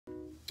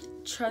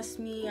Trust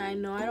me, I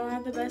know I don't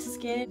have the best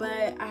skin,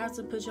 but I have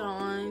to put y'all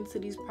on to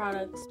these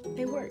products.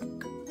 They work.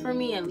 For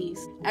me, at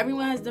least.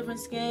 Everyone has different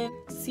skin.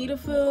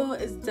 Cetaphil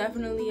is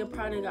definitely a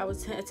product I would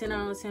 10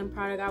 out of 10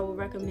 product I would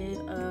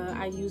recommend.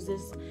 I use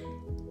this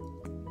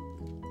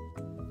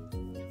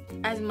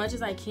as much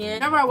as I can.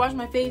 Whenever I wash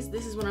my face,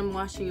 this is what I'm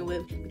washing it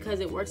with because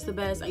it works the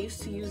best. I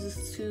used to use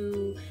this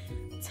to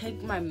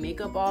take my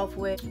makeup off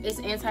with. It's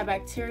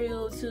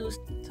antibacterial too.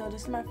 So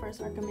this is my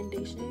first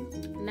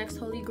recommendation. Next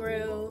Holy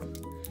Grail.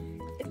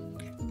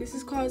 This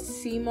is called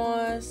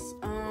seamoss.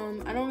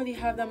 I don't really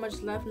have that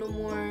much left no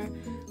more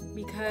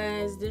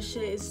because this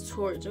shit is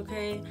torch,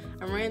 okay?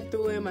 I ran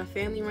through it, my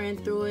family ran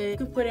through it. You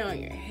can put it on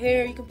your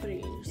hair, you can put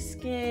it in your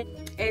skin.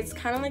 It's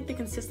kind of like the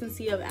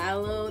consistency of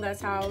aloe,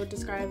 that's how I would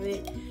describe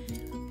it.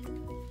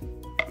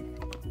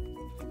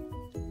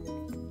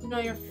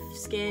 On your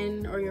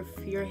skin or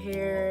your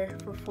hair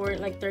for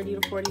like 30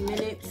 to 40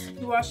 minutes.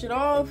 You wash it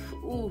off.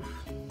 Oof.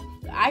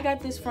 I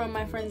got this from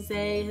my friend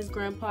Zay. His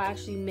grandpa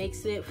actually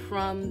makes it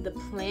from the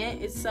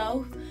plant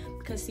itself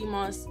because sea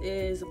moss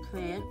is a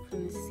plant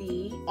from the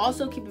sea.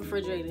 Also keep it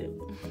refrigerated.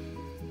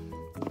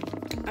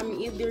 I'm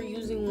either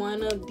using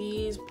one of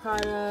these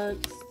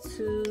products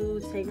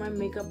to take my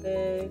makeup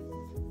with.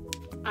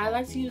 I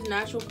like to use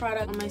natural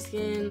product on my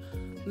skin.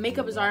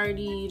 Makeup is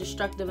already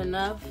destructive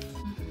enough.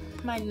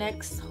 My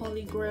next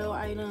Holy Grail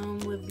item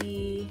would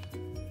be,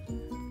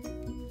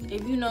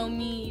 if you know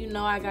me, you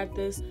know I got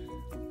this.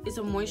 It's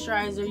a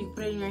moisturizer. You can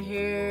put it in your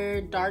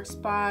hair, dark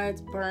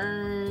spots,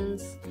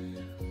 burns.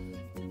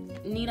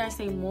 Need I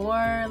say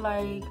more?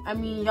 Like, I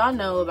mean, y'all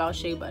know about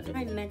shea butter.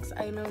 My next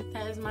item,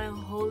 that is my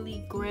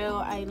Holy Grail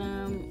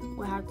item,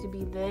 would have to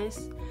be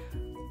this.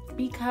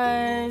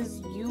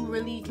 Because you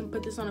really can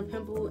put this on a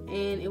pimple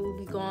and it will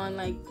be gone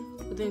like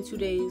within 2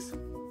 days.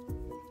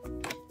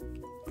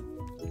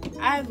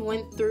 I've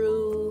went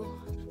through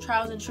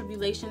trials and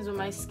tribulations with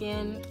my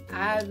skin.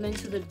 I've been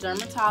to the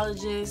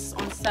dermatologist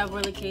on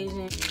several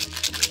occasions.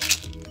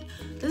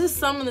 This is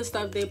some of the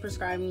stuff they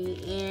prescribed me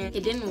and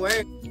it didn't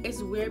work.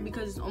 It's weird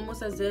because it's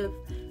almost as if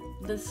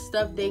the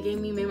stuff they gave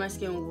me made my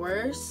skin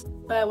worse.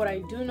 But what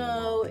I do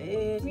know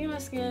is me and my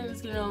skin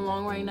is getting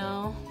along right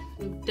now.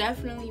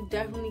 Definitely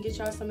get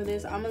y'all some of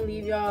this. I'm gonna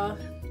leave y'all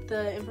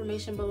the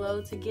information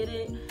below to get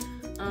it.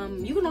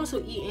 You can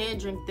also eat and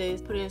drink this,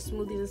 put it in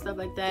smoothies and stuff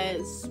like that.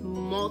 It's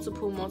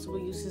multiple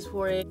uses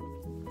for it.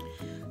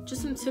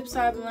 Just some tips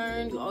I've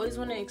learned. You always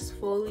want to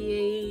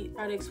exfoliate.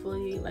 Try to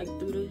exfoliate like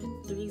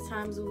 3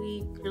 times a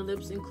week, your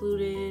lips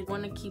included. You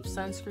want to keep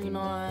sunscreen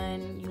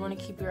on. You want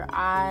to keep your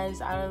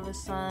eyes out of the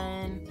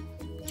sun.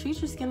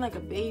 Treat your skin like a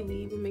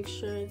baby, but make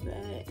sure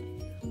that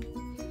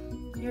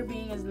you're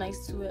being as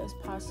nice to it as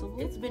possible.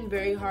 It's been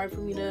very hard for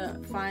me to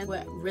find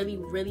what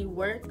really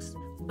works,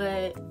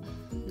 but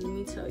let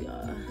me tell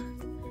y'all,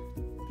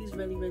 these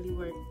really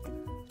work.